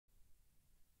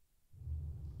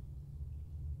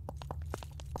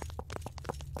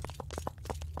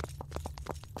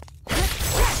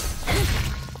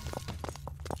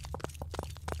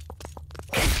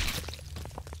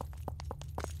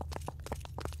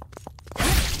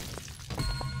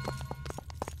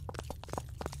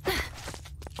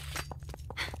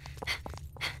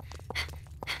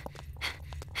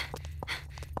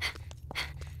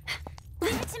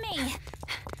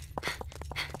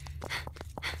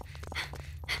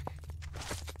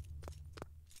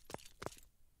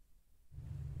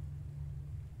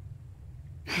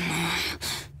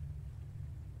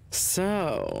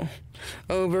So,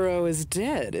 Oboro is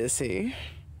dead, is he?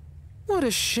 What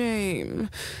a shame.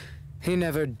 He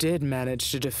never did manage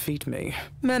to defeat me.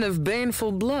 Men of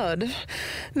baneful blood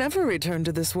never return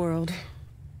to this world.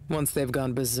 Once they've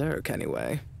gone berserk,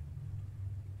 anyway.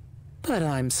 But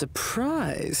I'm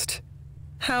surprised.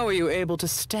 How are you able to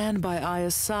stand by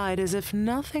Aya's side as if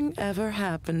nothing ever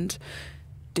happened,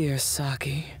 dear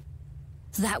Saki?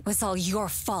 That was all your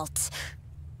fault.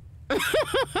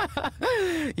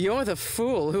 You're the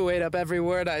fool who ate up every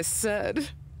word I said.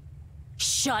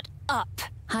 Shut up!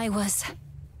 I was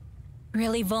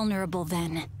really vulnerable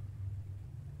then.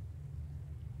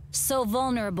 So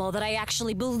vulnerable that I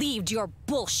actually believed your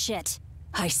bullshit.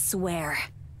 I swear.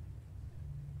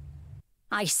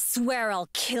 I swear I'll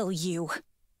kill you.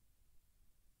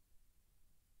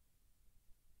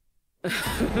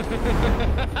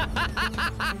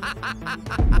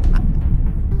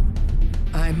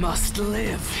 I must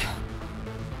live.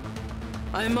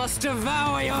 I must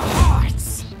devour your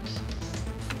hearts.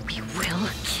 We will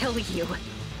kill you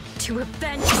to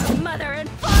avenge your mother and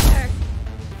father.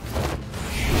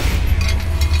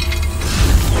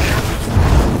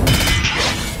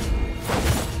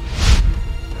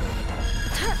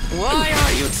 Why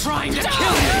are you trying to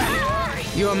kill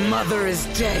me? Your mother is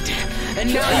dead,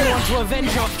 and now you want to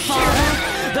avenge your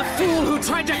father? The fool who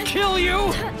tried to kill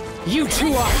you? You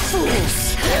two are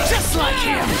fools, just like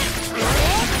him!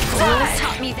 Fools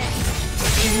taught me this.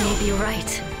 You may be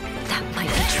right. That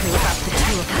might be true about the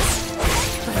two of us.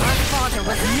 But our father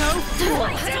was no fool.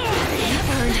 He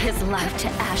burned his life to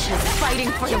ashes, fighting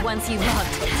for the ones he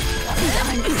loved.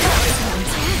 I'm sorry,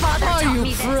 Father taught me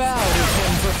this. Are you proud of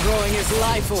him for throwing his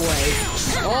life away?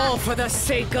 All for the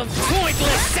sake of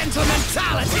pointless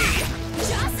sentimentality!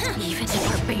 Even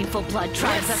if our baneful blood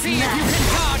drives us mad,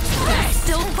 we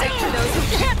still fight for those who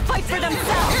can't fight for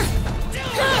themselves!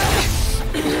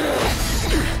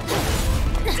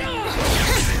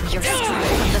 You're stripped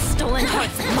from the stolen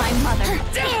hearts of my mother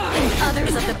and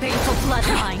others of the baneful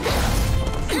bloodline.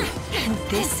 And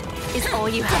this is all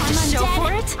you have to show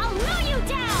for it? I'll mow you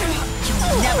down!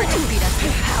 You'll never defeat us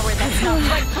with power that's not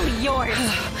rightfully yours!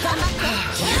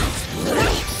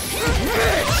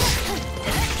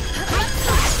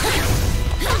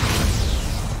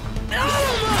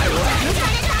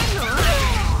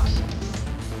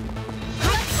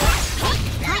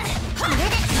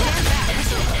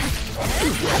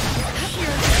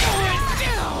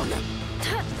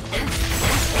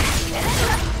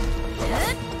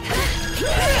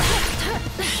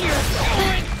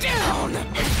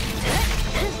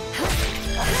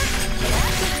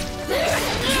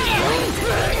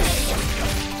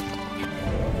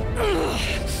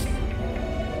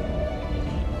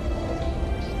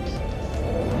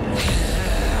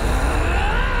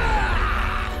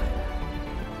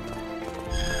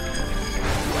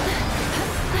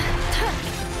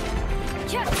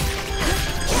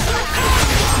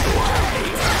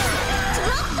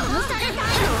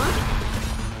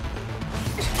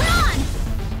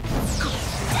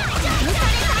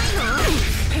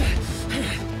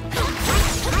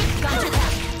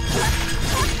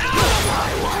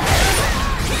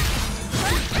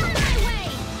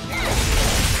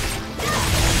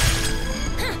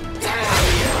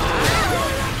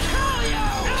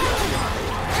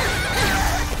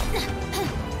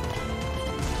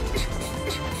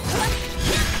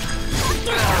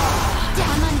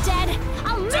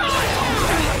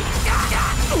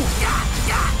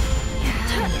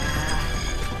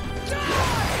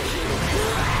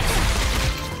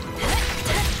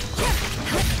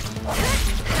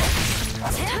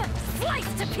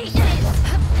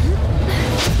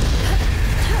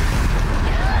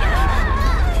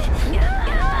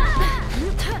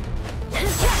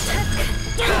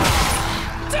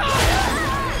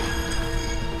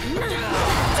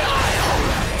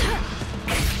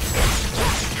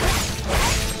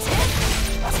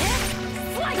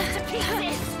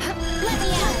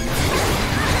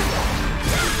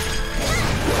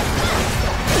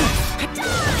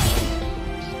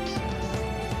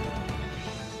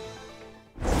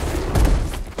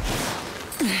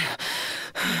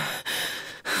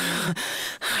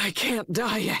 I can't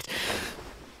die yet.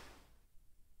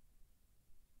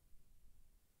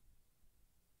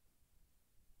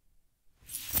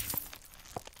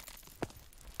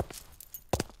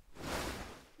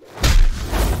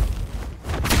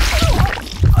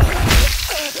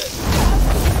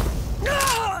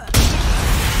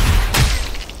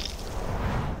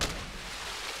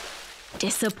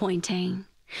 Disappointing.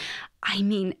 I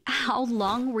mean, how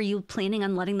long were you planning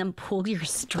on letting them pull your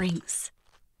strings?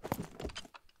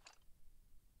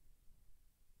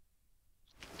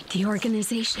 The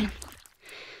organization.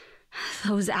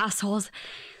 Those assholes.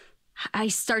 I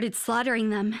started slaughtering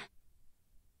them.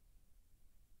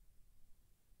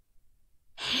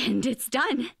 And it's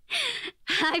done.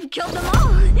 I've killed them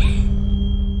all.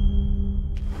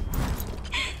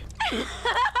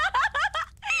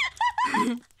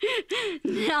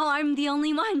 Now I'm the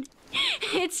only one.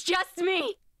 It's just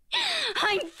me.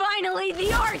 I'm finally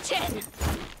the Origin.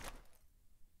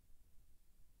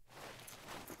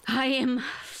 I am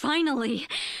finally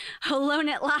alone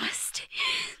at last.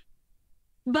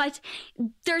 But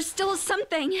there's still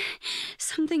something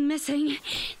missing.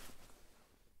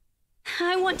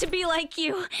 I want to be like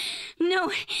you.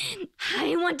 No,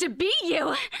 I want to be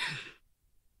you.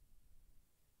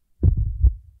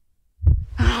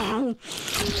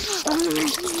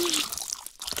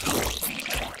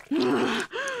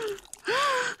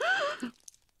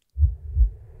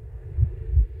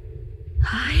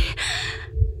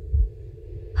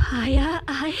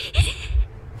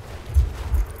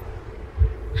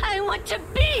 I want to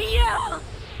be you!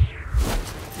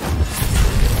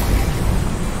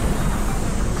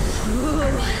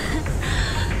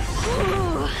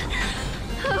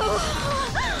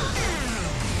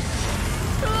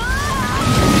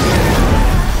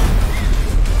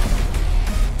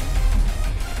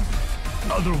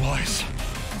 Otherwise,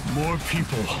 more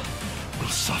people will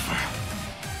suffer.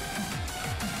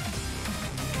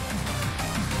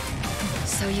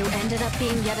 So you ended up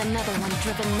being yet another one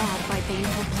driven mad by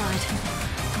baneful blood.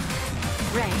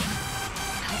 Ray,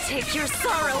 I'll take your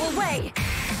sorrow away!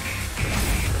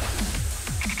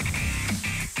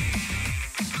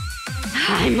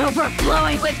 I'm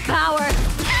overflowing with power!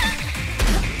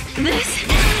 This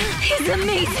is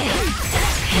amazing!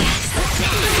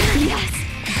 Yes!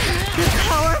 The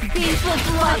power of baneful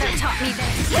blood taught me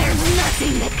that. There's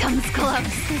nothing that comes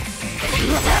close.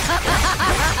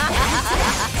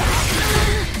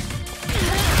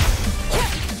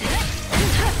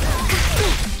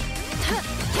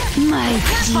 My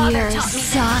dear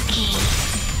Saki,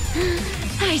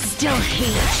 I still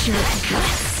hate your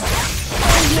guts.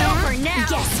 It's over now.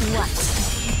 Guess what?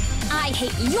 I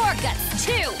hate your guts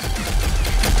too.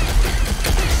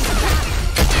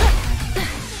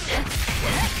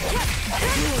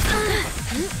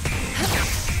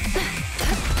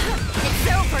 It's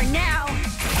over now.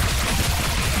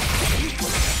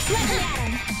 Let me at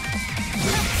him.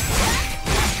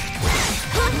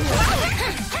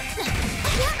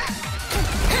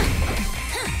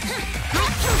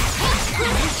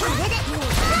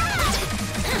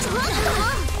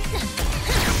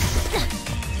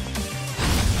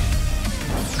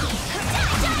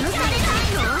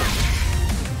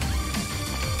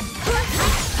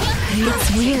 It's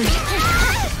weird.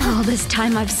 All this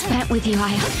time I've spent with you,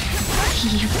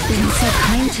 you've been so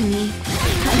kind to me.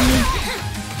 I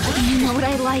mean, you know what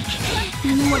I like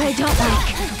and what I don't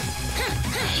like.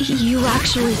 You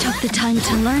actually took the time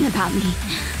to learn about me.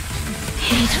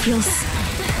 It feels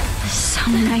so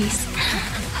nice.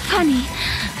 Funny,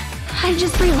 I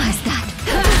just realized that.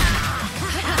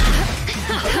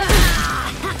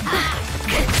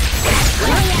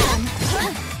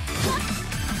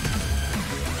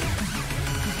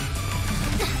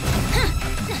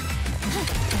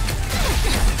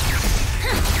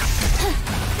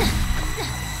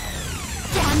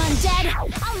 Damn undead! I'll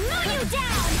mow you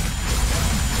down!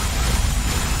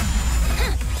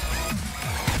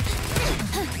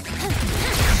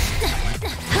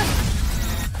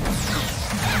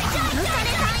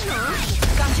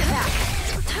 Got your back.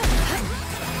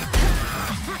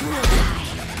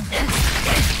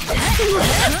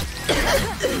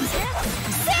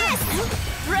 Sis!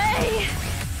 Ray!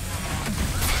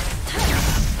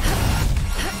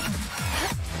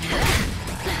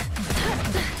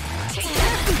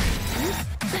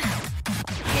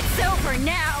 It's over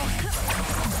now!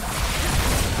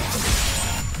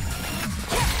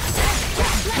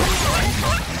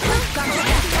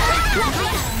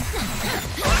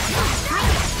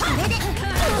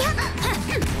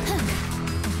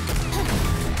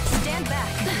 Stand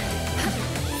back.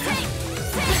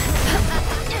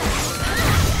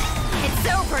 It's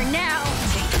over now!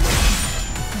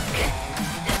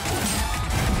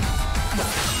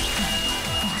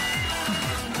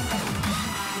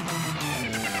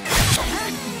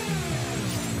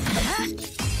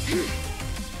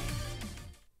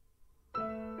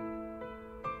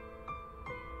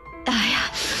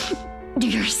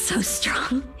 You're so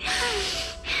strong.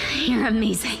 You're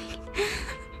amazing.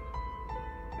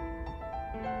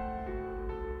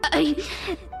 I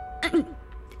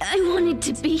wanted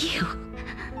to be you.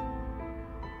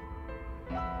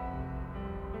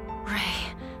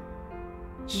 Ray,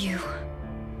 you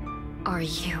are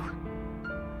you?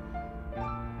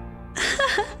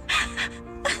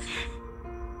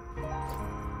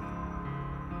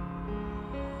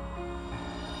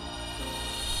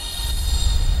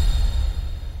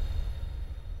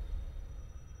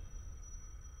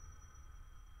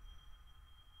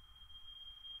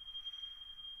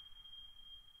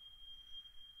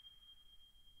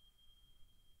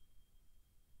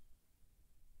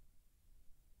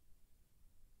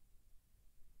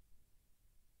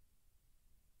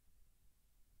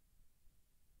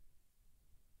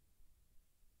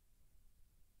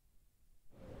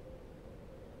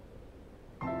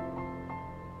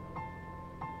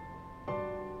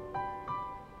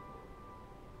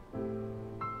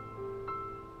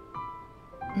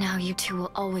 Now you two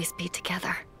will always be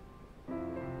together.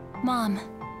 Mom,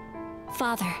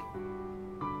 Father,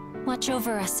 watch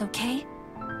over us, okay?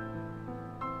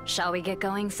 Shall we get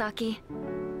going, Saki?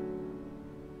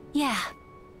 Yeah.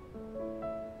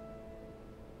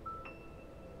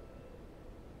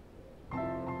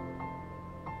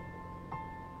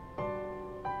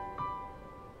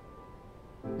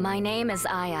 My name is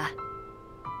Aya.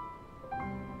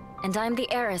 And I'm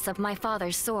the heiress of my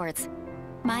father's swords.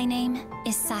 My name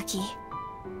is Saki.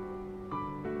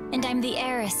 And I'm the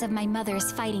heiress of my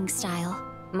mother's fighting style.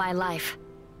 My life,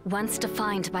 once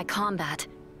defined by combat,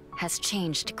 has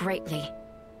changed greatly.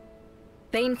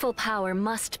 Baneful power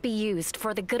must be used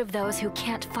for the good of those who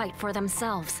can't fight for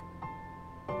themselves.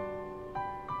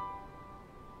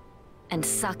 And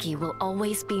Saki will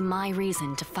always be my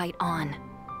reason to fight on.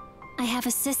 I have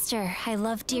a sister I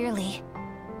love dearly.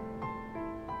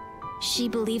 She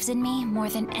believes in me more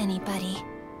than anybody.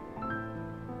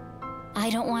 I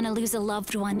don't want to lose a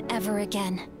loved one ever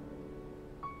again.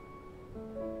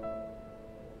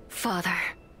 Father.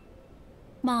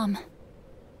 Mom.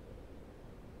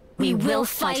 We will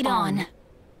fight on.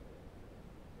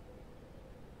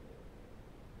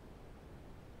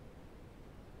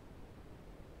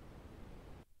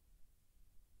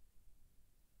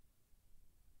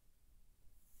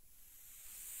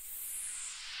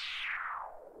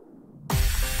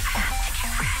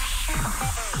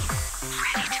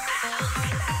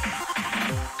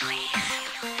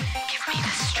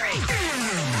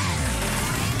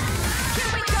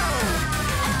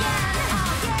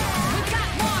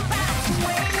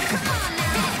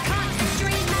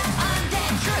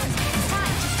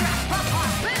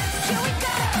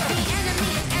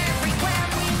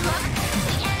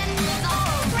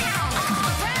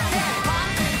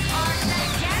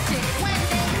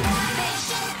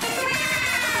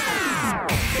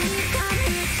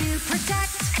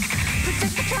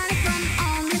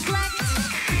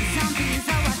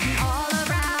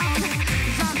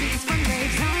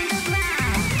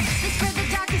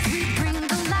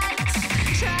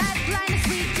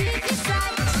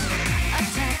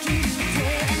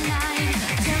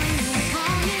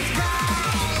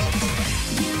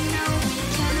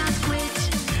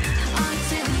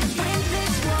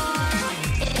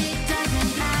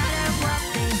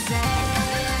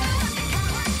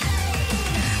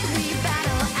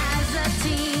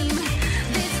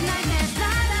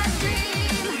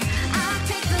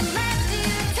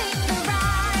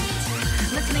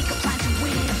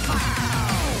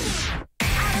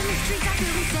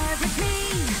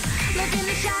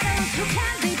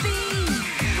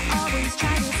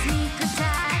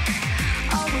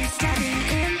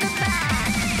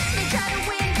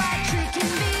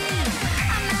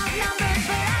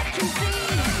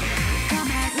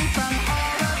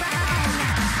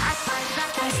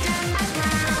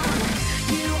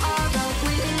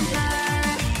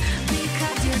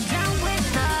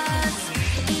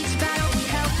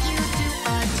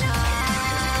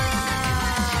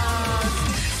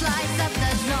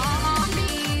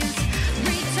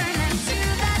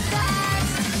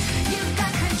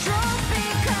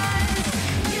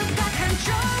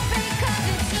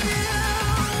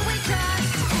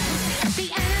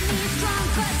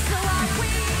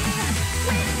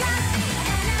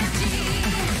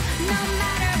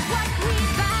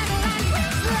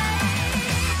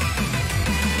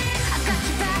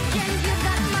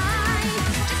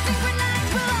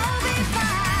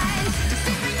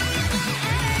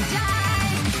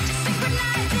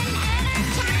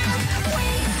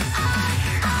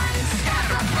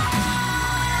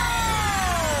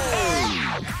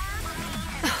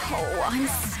 I'm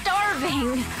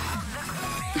starving.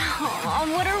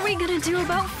 Oh, what are we gonna do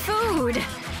about food?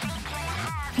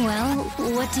 Well,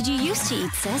 what did you used to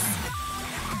eat, sis?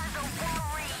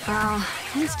 Oh,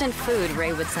 instant food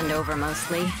Ray would send over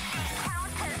mostly.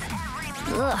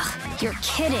 Ugh, you're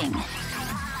kidding.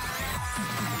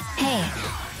 Hey,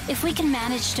 If we can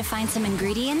manage to find some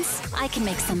ingredients, I can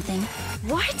make something.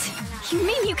 What? You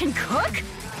mean you can cook?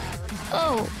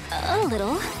 Oh, a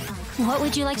little. What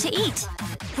would you like to eat?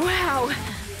 Wow.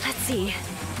 Let's see.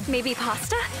 Maybe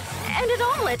pasta? And an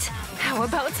omelet. How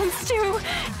about some stew?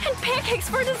 And pancakes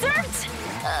for dessert?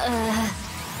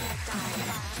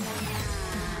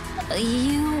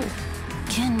 You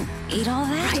can eat all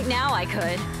that? Right now I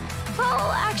could.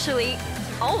 Well, actually,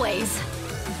 always.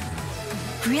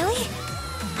 Really?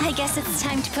 I guess it's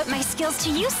time to put my skills to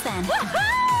use then.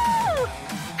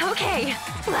 Woohoo! Okay,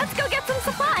 let's go get some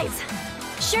supplies.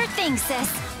 Sure thing,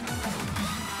 sis.